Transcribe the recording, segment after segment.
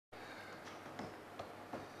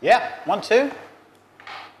Yeah, 1, 2.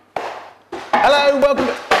 Hello, welcome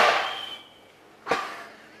to...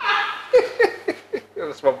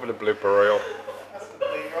 That's one for the blooper reel. That's the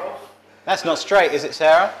B-roll. That's not straight, is it,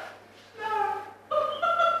 Sarah? No.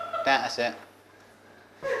 That's it.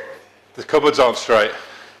 The cupboards aren't straight.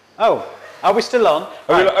 Oh, are we still on?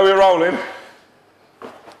 Are we rolling?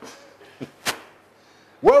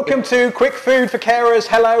 Welcome to Quick Food for Carers.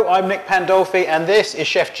 Hello, I'm Nick Pandolfi, and this is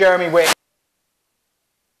Chef Jeremy Wick.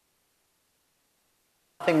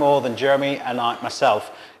 Nothing more than Jeremy and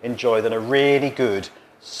myself enjoy than a really good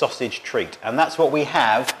sausage treat, and that's what we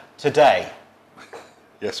have today.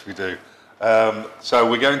 Yes, we do. So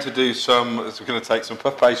we're going to do we're going to take some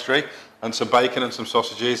puff pastry and some bacon and some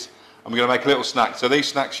sausages, and we're going to make a little snack. So these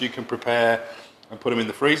snacks you can prepare and put them in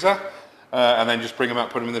the freezer, and then just bring them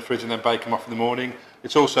out, put them in the fridge, and then bake them off in the morning.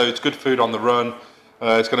 It's good food on the run.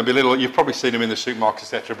 It's going to be you've probably seen them in the supermarket,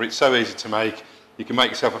 etc., but it's so easy to make. You can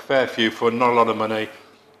make yourself a fair few for not a lot of money,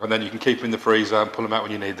 and then you can keep them in the freezer and pull them out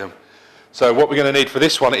when you need them. So what we're going to need for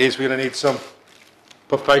this one is we're going to need some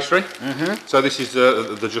puff pastry. So this is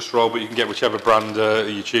the Just Roll, but you can get whichever brand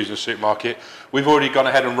you choose in the supermarket. We've already gone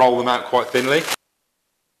ahead and rolled them out quite thinly.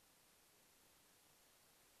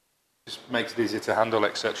 Just makes it easier to handle,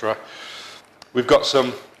 etc. We've got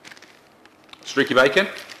some streaky bacon.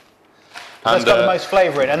 That's got the most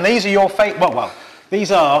flavour in, and these are your favourite. Well,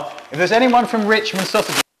 these are. If there's anyone from Richmond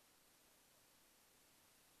sausages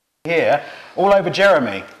here, all over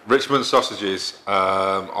Jeremy. Richmond sausages,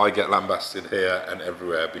 I get lambasted here and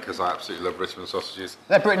everywhere because I absolutely love Richmond sausages.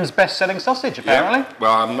 They're Britain's best-selling sausage, apparently. Yeah.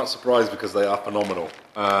 Well, I'm not surprised because they are phenomenal.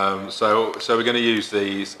 So we're going to use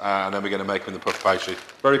these, and then we're going to make them in the puff pastry.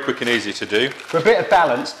 Very quick and easy to do. For a bit of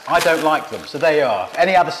balance, I don't like them, so there you are.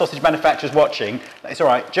 Any other sausage manufacturers watching, it's all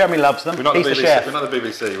right. Jeremy loves them. He's the chef. We're not the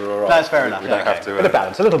BBC. We're all right. That's fair enough. We don't have to. A bit of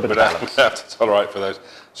balance, a little bit of balance. That's all right for those.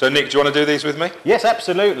 So Nick, do you want to do these with me? Yes,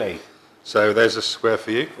 absolutely. So there's a square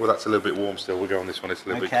for you. Well, that's a little bit warm still. We'll go on this one. It's a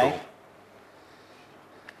little bit cool.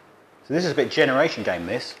 So this is a bit generation game,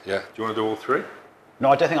 this. Yeah. Do you want to do all three?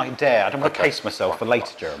 No, I don't think I can dare. I don't want to pace myself for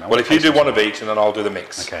later, Jeremy. Well, if you do one of each, and then I'll do the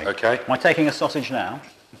mix. Okay. Am I taking a sausage now?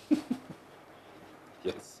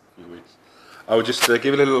 Yes, you wish. I would just give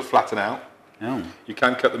it a little flatten out. Oh. You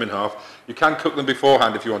can cut them in half. You can cook them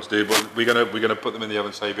beforehand if you want to do, but we're gonna put them in the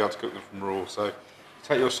oven so you'll be able to cook them from raw. So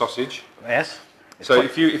take your sausage. Yes. So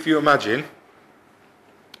if you imagine,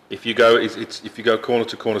 if you go corner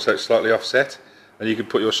to corner, so it's slightly offset, and you can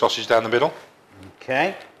put your sausage down the middle.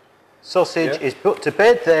 Okay. Sausage is put to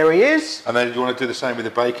bed. There he is. And then you want to do the same with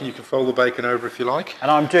the bacon. You can fold the bacon over if you like.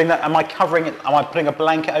 And I'm doing that. Am I covering it? Am I putting a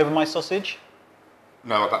blanket over my sausage?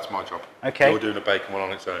 No, that's my job. Okay. You're doing a bacon one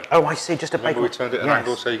on its own. Oh, I see. Just a bacon. We turned it at an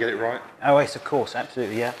angle so you get it right. Oh, yes, of course,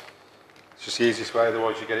 absolutely, yeah. It's just the easiest way.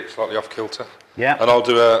 Otherwise, you get it slightly off kilter. Yeah. And I'll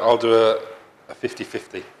do a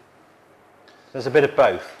 50-50. There's a bit of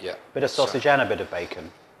both. Yeah. A bit of sausage and a bit of bacon.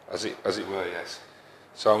 As it were, yes.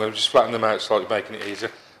 So I'm going to just flatten them out slightly, making it easier.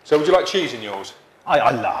 So would you like cheese in yours? I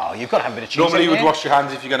love. You've got to have a bit of cheese. Normally you would wash your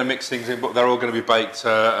hands if you're going to mix things in, but they're all going to be baked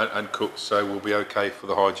and cooked, so we'll be okay for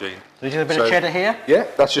the hygiene. So you do a bit of cheddar here? Yeah,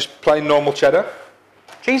 that's just plain normal cheddar.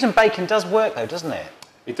 Cheese and bacon does work though, doesn't it?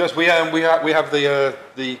 It does. We have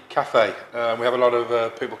the cafe. We have a lot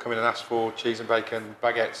of people come in and ask for cheese and bacon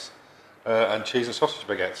baguettes and cheese and sausage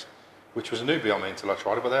baguettes, which was a newbie on me until I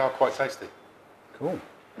tried it, but they are quite tasty. Cool.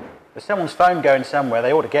 There's someone's phone going somewhere.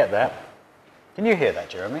 They ought to get that. Can you hear that,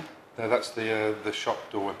 Jeremy? No, that's the shop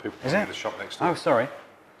door when people come in the shop next door. Oh, sorry.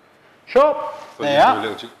 Shop. There you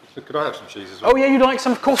are. Could I have some cheese as well? Oh yeah, you'd like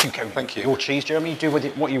some? Of course you can. Thank you. Your cheese, Jeremy. You do with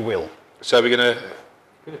it what you will. So we're going to...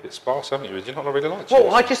 You've been a bit sparse, haven't you? Did you not really like cheese?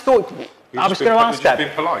 Well, I just thought... I was going to ask that. You've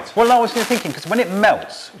been polite. Well, no, I was thinking, because when it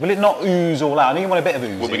melts, will it not ooze all out? I think you want a bit of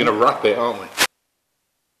ooze. Well, we're going to wrap it, aren't we?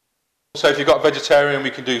 So if you've got a vegetarian,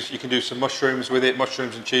 you can do some mushrooms with it.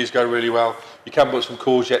 Mushrooms and cheese go really well. You can put some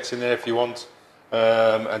courgettes in there if you want,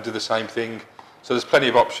 and do the same thing. So there's plenty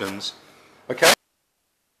of options. Okay.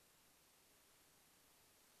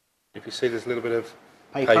 If you see, there's a little bit of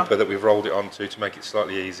paper that we've rolled it onto to make it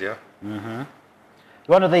slightly easier.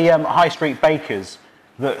 One of the high street bakers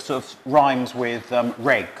that sort of rhymes with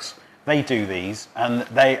Regs, they do these, and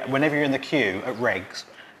whenever you're in the queue at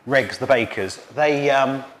Regs the bakers, they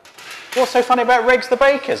what's so funny about Regs the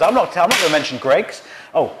bakers? I'm not going to mention Greg's.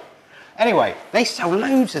 Oh, anyway, they sell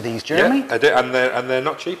loads of these, Jeremy. Yeah, they do, and they're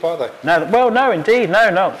not cheap, are they? No, well, no, indeed,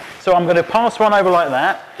 no. So I'm going to pass one over like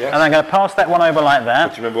that, and I'm going to pass that one over like that.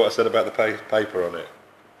 But do you remember what I said about the paper on it?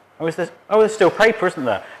 Oh, there's still paper, isn't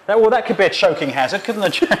there? That could be a choking hazard, couldn't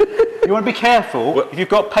it? You want to be careful. If you've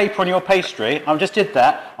got paper on your pastry, I just did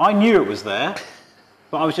that. I knew it was there.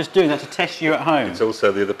 But I was just doing that to test you at home. It's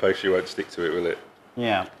also the other pastry won't stick to it, will it?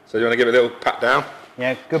 Yeah. So you want to give it a little pat down?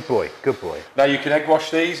 Yeah, good boy, good boy. Now you can egg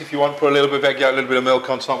wash these if you want. Put a little bit of egg yolk, a little bit of milk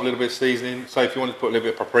on top, a little bit of seasoning. Say if you want to put a little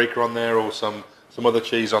bit of paprika on there or some other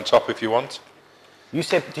cheese on top if you want. You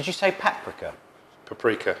said, did you say paprika?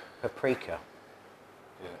 Paprika. Paprika.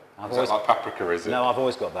 Yeah. Is that like paprika, is it? No, I've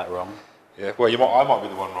always got that wrong. Yeah. Well, I might be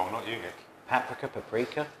the one wrong, not you, Nick. Paprika,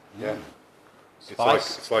 paprika. Yeah.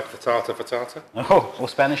 Spice. It's like fatata. Oh, or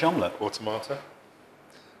Spanish omelette. Or tomato.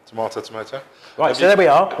 Tomato. Right, so there we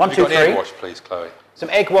are. One, have two, you got three. Any egg wash, please, Chloe. Some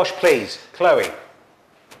egg wash, please. Chloe.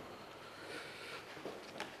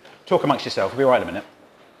 Talk amongst yourself. We'll be right in a minute.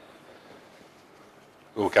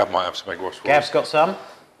 Oh, Gab might have some egg wash for Gab's us. got some.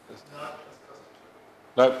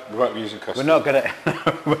 No, we won't be using custard. We're not going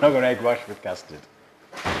to egg wash with custard.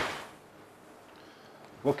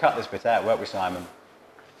 We'll cut this bit out, won't we, Simon?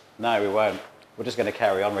 No, we won't. We're just going to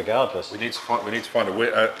carry on regardless. We need to find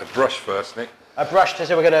a brush first, Nick. A brush,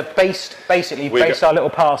 so we're going to basically baste our little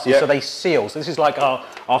parcels so they seal. So this is like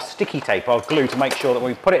our sticky tape, our glue, to make sure that when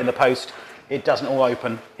we put it in the post, it doesn't all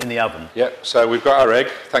open in the oven. Yep, so we've got our egg.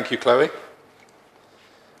 Thank you, Chloe.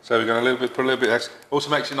 So we're going to put a little bit extra. Also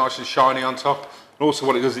makes it nice and shiny on top. And also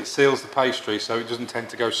what it does, it seals the pastry so it doesn't tend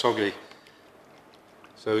to go soggy.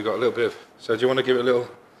 So we've got a little bit of, so do you want to give it a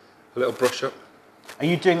little brush up? Are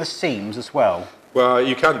you doing the seams as well? Well,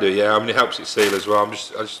 you can do, yeah. I mean, it helps it seal as well.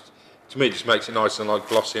 To me, it just makes it nice and like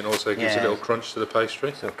glossy, and also gives a little crunch to the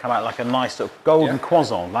pastry. So it'll come out like a nice sort of golden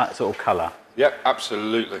croissant, that sort of colour. Yep,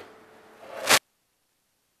 absolutely.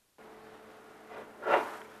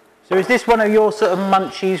 So is this one of your sort of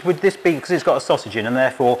munchies? Would this be, because it's got a sausage in and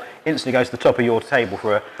therefore instantly goes to the top of your table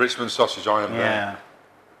for a... Richmond sausage, I am there. Yeah.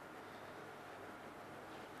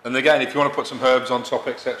 And again, if you want to put some herbs on top,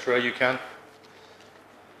 etc., you can.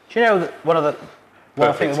 Do you know that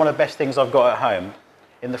I think one of the best things I've got at home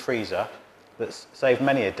in the freezer that's saved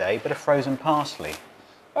many a day, bit of frozen parsley.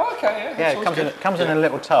 Oh, okay, yeah. It comes in a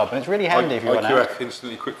little tub, and it's really handy if you run out. IQF,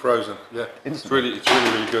 instantly quick frozen. Yeah, Instantly. It's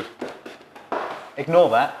really good. Ignore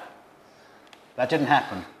that. That didn't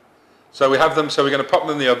happen. So we have them. So we're going to pop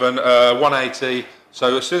them in the oven, 180.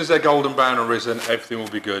 So as soon as they're golden brown and risen, everything will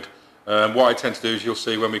be good. What I tend to do is you'll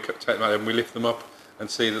see when we take them out, and we lift them up and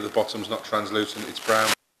see that the bottom's not translucent; it's brown.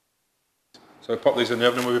 So pop these in the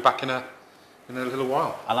oven, and we'll be back in a little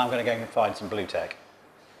while. And I'm going to go and find some blue tack.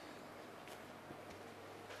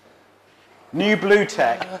 New blue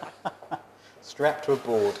tack. Strapped to a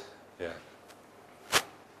board. Yeah.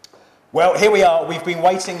 Well, here we are. We've been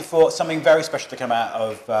waiting for something very special to come out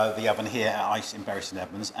of the oven here at Ice in Bury St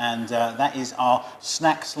Edmunds, and that is our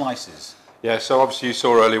snack slices. Yeah, so obviously you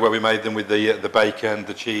saw earlier where we made them with the bacon,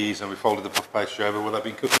 the cheese, and we folded the puff pastry over. Well, they've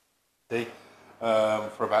been cooking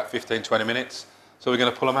for about 15-20 minutes. So we're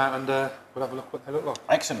going to pull them out and we'll have a look what they look like.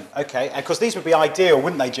 Excellent. Okay, and because these would be ideal,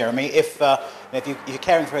 wouldn't they, Jeremy? If you're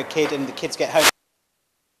caring for a kid and the kids get home,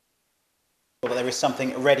 but there is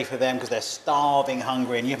something ready for them because they're starving,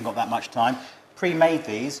 hungry, and you haven't got that much time. Pre-made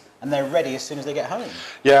these, and they're ready as soon as they get home.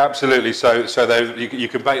 Yeah, absolutely. So you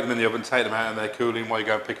can bake them in the oven, take them out, and they're cooling while you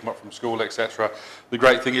go and pick them up from school, etc. The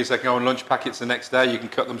great thing is they can go on lunch packets the next day. You can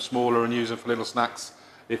cut them smaller and use them for little snacks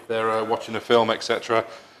if they're watching a film, etc.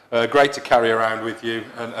 Great to carry around with you,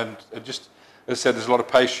 and just as I said, there's a lot of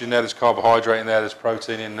pastry in there, there's carbohydrate in there, there's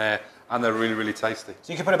protein in there, and they're really, really tasty.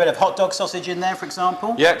 So you can put a bit of hot dog sausage in there, for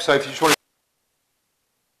example. Yeah. So if you just want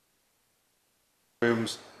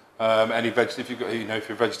rooms, any veg, if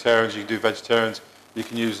you're vegetarians, you can do vegetarians. You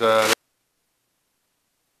can use. Yeah,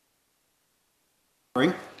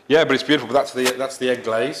 but it's beautiful. But that's the egg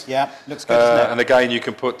glaze. Yeah, looks good, doesn't it? And again, you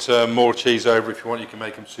can put more cheese over if you want. You can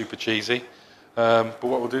make them super cheesy. But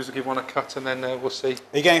what we'll do is we'll give one a cut, and then we'll see.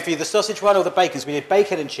 Are you going for the sausage one or the bacon? So we did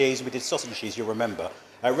bacon and cheese, and we did sausage and cheese. You'll remember.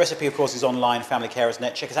 Recipe, of course, is online,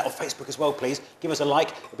 FamilyCarersNet. Check us out on Facebook as well, please. Give us a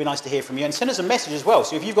like. It'd be nice to hear from you. And send us a message as well.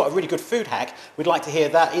 So if you've got a really good food hack, we'd like to hear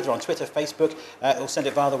that either on Twitter, Facebook, or send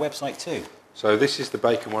it via the website too. So this is the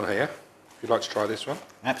bacon one here. If you'd like to try this one.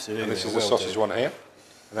 Absolutely. And this is the sausage one here.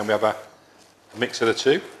 And then we have a mix of the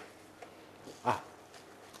two. Ah.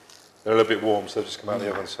 They're a little bit warm, so they've just come out of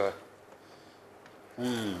the oven. So.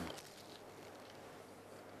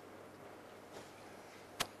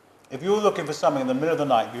 If you're looking for something in the middle of the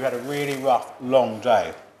night, you had a really rough, long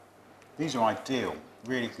day, these are ideal.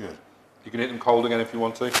 Really good. You can eat them cold again if you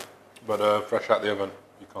want to, but fresh out the oven,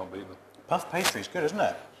 you can't beat them. Puff pastry is good, isn't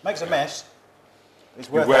it? Makes a mess. It's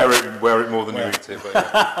worth wear it more than you eat it. But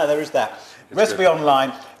yeah. There is that. Recipe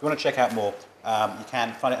online. If you want to check out more, you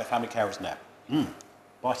can find it at FamilyCarersNet.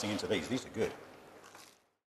 Biting into these are good.